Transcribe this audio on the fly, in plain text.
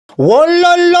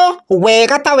Wololo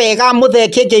wega ta wega muthe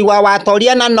Kîengei wa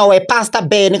watoria na nowe Pastor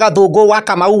Ben Gathungu wa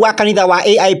Kamau wa kanitha wa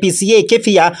AIPCA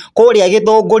Kĩbia kũrĩa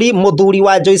Gĩthũngũri mũthuri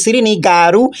wa Joyce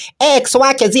Ngaru ex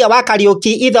wa Kezia wa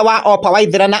Kariuki ithe wa Opa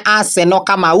Waithera na Arsenal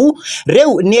Kamau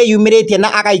rĩu nĩeyumĩrĩtie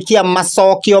na agaikia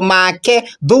macokio make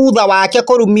thutha wake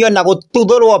kũrumio na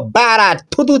gũtuthũrwo bara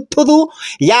tuthu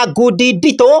ya ngundi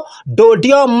nditũ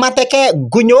ndũndio mateke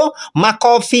ngunyo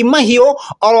makofi mahiũ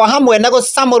oro hamwe na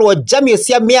gũcamũrwo jamio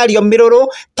cia mĩario mĩrũrũ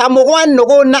ta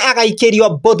mũgwanũgũ na agaikĩrio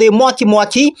mbuthi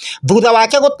mwaki thutha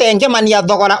wake gũtengemania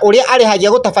thogora ũrĩa arĩhagia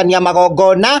gũtabania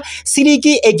magongona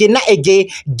ciringi ĩngĩ na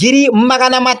ĩngĩ ngiri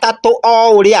 300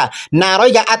 o ũrĩa na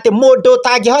aroiga atĩ mũndũ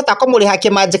tangĩhota kũmũrĩha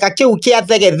kĩmanjĩka kĩu kĩa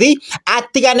thegethi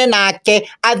atigane nake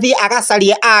athi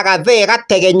agacarie agathe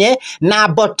gategenye na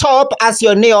botop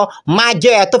acio nĩo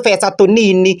mangĩoya tũbeca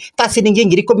tũnini ta ciringi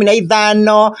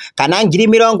 15,000 kana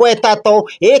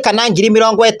 30,000 kana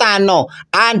 50,000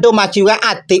 andũ makiuga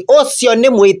atĩ ũcio nĩ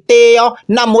mwĩtĩo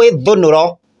na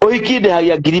mwĩthũnũro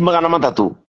ũikindehagia 300,000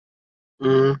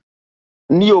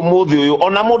 niĩ ũmũthĩ ũyũ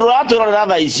ona mũndũ ũratwĩrorera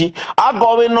thaa ici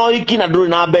akorwo wĩna ũhiki na ndũrĩ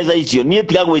na mbeca icio niĩ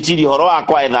tiga gwĩciria ũhoro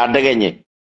wakwa etha ndegenye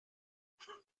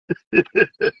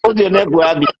ũcio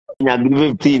nĩekuoya nginya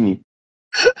 15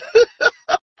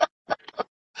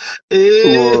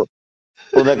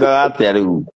 ũthekaga atĩa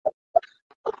rĩu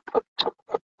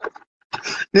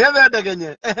nĩethe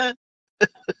ndegenye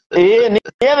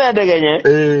nĩethe ndegenye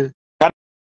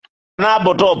kana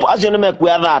botop acio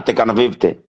nĩmekuoya 30 kana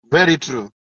 50. Very true.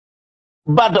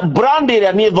 But brand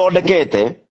ĩrĩa niĩ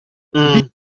thondekete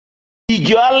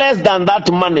ingĩoya less than that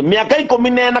money mĩaka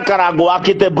 14 Karangu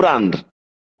wakĩte brand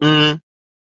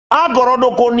akorwo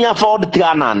ndũkũni afford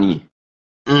tiganani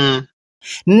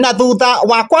na thutha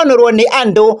wa kwanũrwo nĩ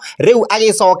andũ rĩu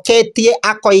agĩcoketie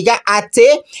akoiga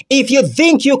atĩ if you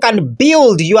think you can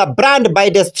build your brand by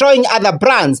destroying other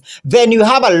brands then you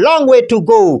have a long way to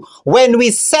go. When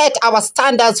we set our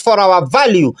standards for our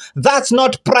value, that's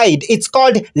not pride, it's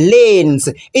called lanes.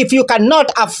 If you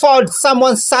cannot afford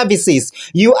someone's services,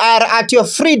 you are at your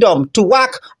freedom to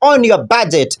work on your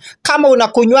budget. Kama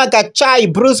unakunywaga chai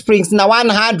Bruce Springs na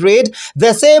 100,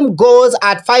 the same goes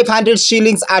at 500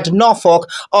 shillings at Norfolk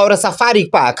or Safari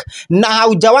Park. Na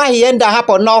haujawahi enda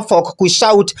hapo Norfolk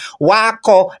kushout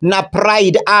wako na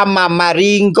pride ama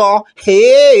maringo.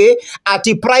 Hey,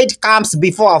 ati pride comes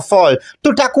before a fall.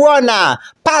 Tutakuona.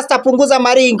 Pastor punguza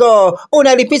maringo.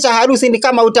 Unalipisha harusi ni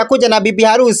kama utakuja na bibi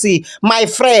harusi. My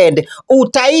friend,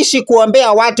 utaishi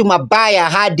kuombea watu mabaya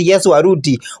hadi Yesu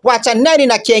arudi. Wachaneni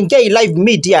na Kîengei Live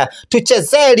Media.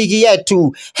 Tuchezee ligi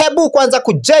yetu. Hebu kwanza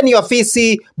kujeni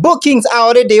ofisi. Bookings are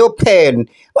already open.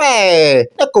 We,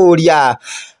 nakuria.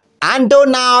 Ando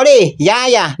naore,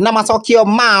 yaya, na masokio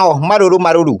mao,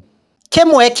 maruru.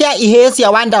 Kĩmwe kĩa ihĩĩ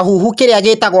cia Wandahuhu kĩrĩa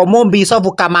gĩtagwo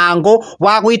Mũmbicobu Kamango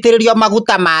wa gũitĩrĩrio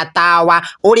maguta ma tawa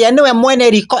ũrĩa nĩwe mwene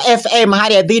Riko FM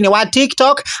harĩa thĩinĩ wa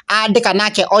TikTok andĩka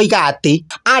nake oiga atĩ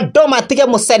andũ matige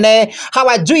mũcene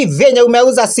hawajui venye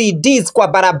umeuza CDs kwa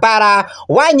barabara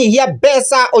wanyihia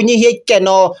pesa unyihie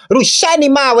ikeno rushani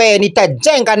mawe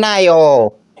nitajenga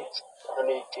nayo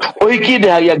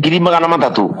ũikindehagia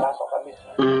 300,000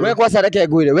 we kwasa reke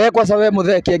ngwire we kwasa we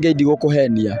muthe Kîengei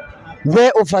ndigũkũhenia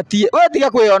we ufatie we tiga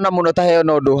kwĩona muno ta heo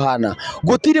no nduhana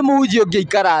gutiri muhunjia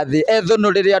ũngĩikara thĩ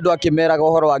ethũnũ rĩrĩa andũ akĩmeraga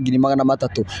ũhoro wa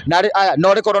 300,000 na aya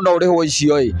no rĩkorwo no ũrĩhwo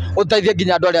icio ũteithie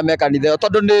nginya andũ arĩa me kanitha ĩyo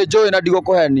tondũ nĩ njũĩ na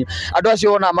ndigũkũhenia andũ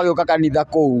acio ona magĩũka kanitha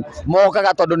kũu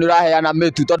mokaga tondũ nĩ ũraheana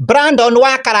mĩtu. Brandon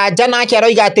wa Karanja nake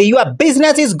aroiga atĩ your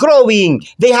business is growing.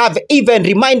 They have even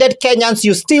reminded Kenyans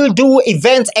you still do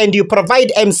events and you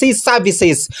provide MC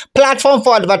services, platform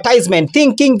for advertisement,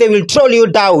 thinking they will troll you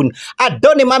down.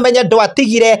 Adoni mamenya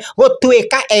atigire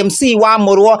gũtuĩka MC wa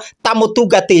mũrwo ta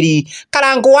mũtungatĩri.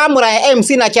 Karangu wa mũrahe MC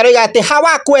na kĩaroiga atĩ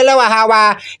hawakuelewa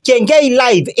hawa. Kîengei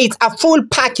Live, it's a full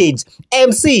package.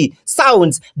 MC,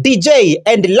 sounds, DJ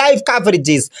and live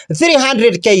coverages.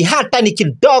 300k hata ni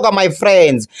kidogo my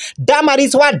friends.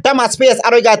 Damaris wa Dama Space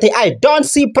aroiga atĩ I don't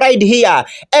see pride here.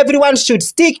 Everyone should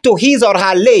stick to his or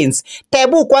her lanes.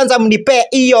 Tebu kwanza mnipe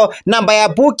hiyo namba ya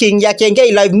booking ya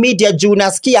Kîengei Live Media juu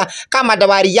nasikia kama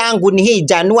dawari yangu ni hii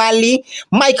Januari.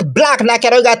 Mike Black na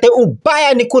keroiga ate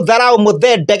ubaya ni kudharau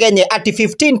muthe ndegenye ati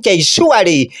 15k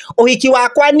surely uhiki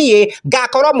wakwa nie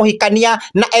ngakorwo muhikania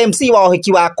na MC wa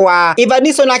uhiki wakwa.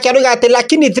 Ivaniso na keroiga kiarugate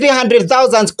lakini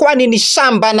 300,000 kwani ni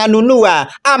shamba na nunua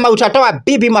ama utatoa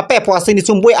bibi mapepo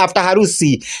asinisumbue after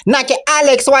harusi. Nake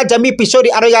Alex wa Jamii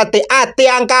Pishori arugate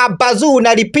anga bazu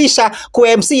nalipisha ku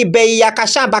MC bei ya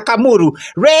kashamba Kamuru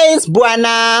Rains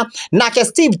bwana. Nake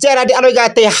Steve Gerard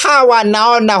arugate hawa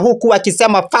naona huku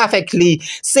akisema perfectly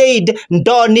said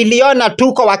ndo niliona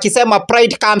tuko wakisema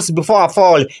pride comes before a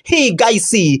fall. Hii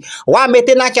guys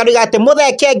wamete nake arugate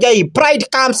muthe Kîengei pride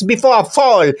comes before a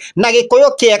fall na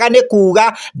gikuyu kiega ni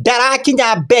kuga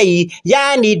ndarakinya bei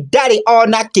yani ndari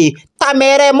onaki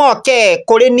tamere moke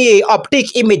kuri ni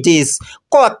optic images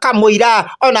ko kamuira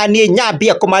ona ni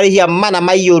nyambia kumarihia mana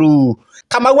maiyuru.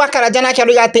 Kama wakarajana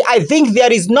kiarugate I think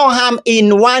there is no harm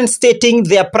in one stating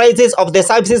their prices of the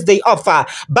services they offer,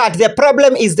 but the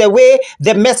problem is the way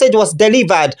the message was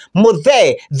delivered.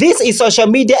 Muthe, this is social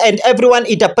media and everyone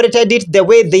interpreted it the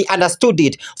way they understood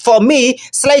it. For me,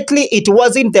 slightly it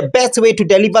wasn't the best way to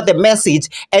deliver the message,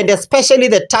 and especially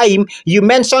the time you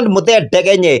mentioned Muthe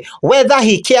Degenye. Whether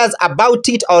he cares about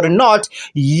it or not,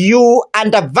 you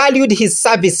undervalued his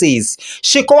services.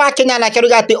 Shikowa Kenya na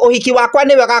kiarugate ohiki wakwa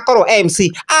niwe gakoro MC.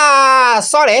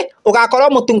 Sorry, ugakoro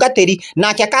mutungatiri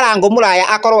na kia Karango Muraya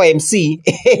akoro MC.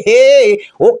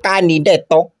 Ukani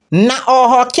ndeto. Na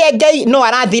oho Kîengei no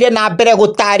arathire na mbere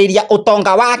gutariria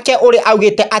utonga wake uri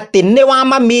augite ati ni wa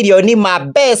mamilioni ma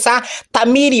mbeca ta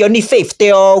milioni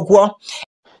 50 ogwo.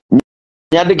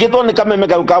 Nyandikitwo ni kameme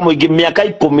kau ka muingi miaka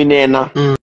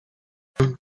 14.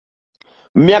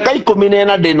 Miaka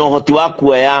 14 ndina uhoti wa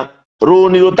kuoya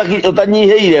runi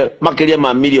rutanyiheire makiria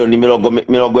ma milioni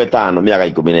 50 miaka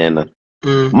 14.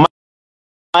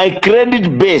 My credit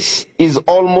base is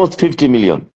almost 50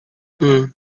 million.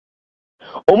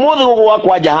 Umuthi gugu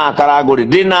wakwa jaha Karaguri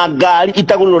ndina ngari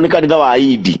itagurirwo ni kanitha wa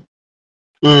Idi.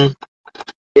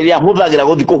 Iria huthagira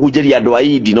guthi kuhunjiria andu a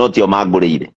Idi no tio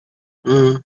mangurire.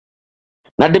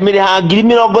 Na ndimiriha ngiri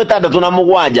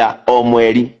 67 o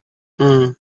mweri.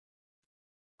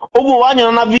 Ugu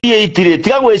wanyona na VAT ri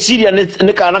tiga gwiciria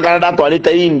ni kana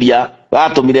ndatwarite India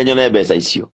gatumire nyone mbeca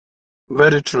icio.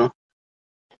 Very true.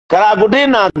 Karagu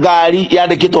ndina ngari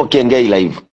yandikitwo Kîengei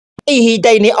live.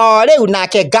 Ihinda-inĩ o rĩu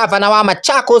nake gavana wa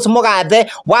Machakos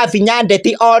Mũgathe wa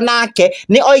Vinyandeti onake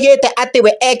ni oigĩte atĩ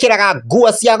we ekĩraga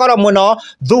nguo cia goro mũno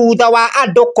thutha wa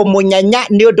andũ kũmũnyanya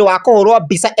nĩ ũndũ wa kũhũrwo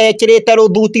mbica ekĩrĩte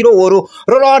rũthuti rũrũ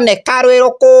rũroneka rwĩ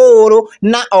rũkũrũ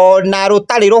na ona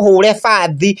rũtarĩ rũhũre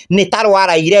bathi nĩ ta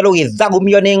rwaraire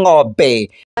rũgĩthagumio nĩ ng'ombe.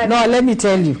 No, let me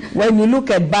tell you, when you look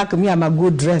at back, me, I'm a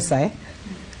good dresser,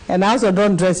 and I also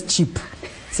don't dress cheap.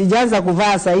 Sijaanza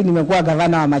kuvaa sasa hivi nimekuwa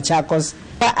gavana wa Machakos.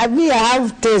 I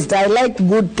have taste. I like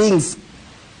good things.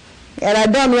 And I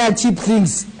don't wear cheap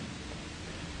things.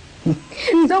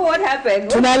 So what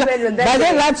happened? What happened with that? But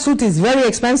then that suit is very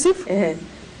expensive.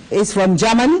 It's from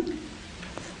Germany.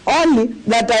 Only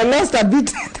that I lost a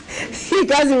bit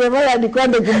because nimevaa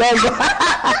dikonde kidogo.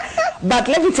 But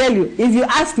let me tell you, if you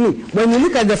ask me, when you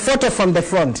look at the photo from the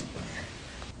front,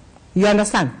 you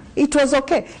understand? It was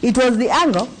okay. It was the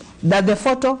angle that the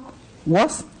photo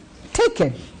was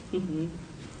taken.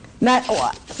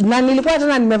 Na nilikuwa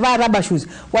tena nimevaa rubber shoes.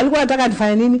 Walikuwa wanataka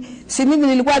nifanye nini? Si mimi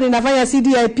nilikuwa ninafanya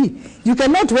CDIP. You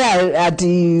cannot wear at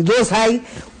those high.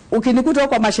 Ukinikuta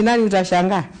kwa mashinani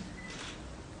utashangaa.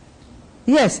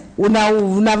 Yes,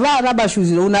 unavaa rubber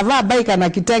shoes, unavaa bike na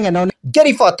kitenge na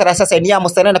Gary Fortress sasa ni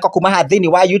amusenene kwa kumaha thini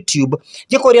wa YouTube.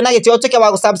 Gikuria na gitio cheke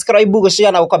wa subscribe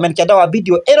gushare na comment kenda wa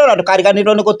video ero na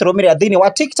ndukariganirwo ni guturumira thini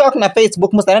wa TikTok na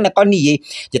Facebook musenene kwa niye.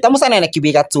 Jeta musenene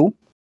kibiga tu.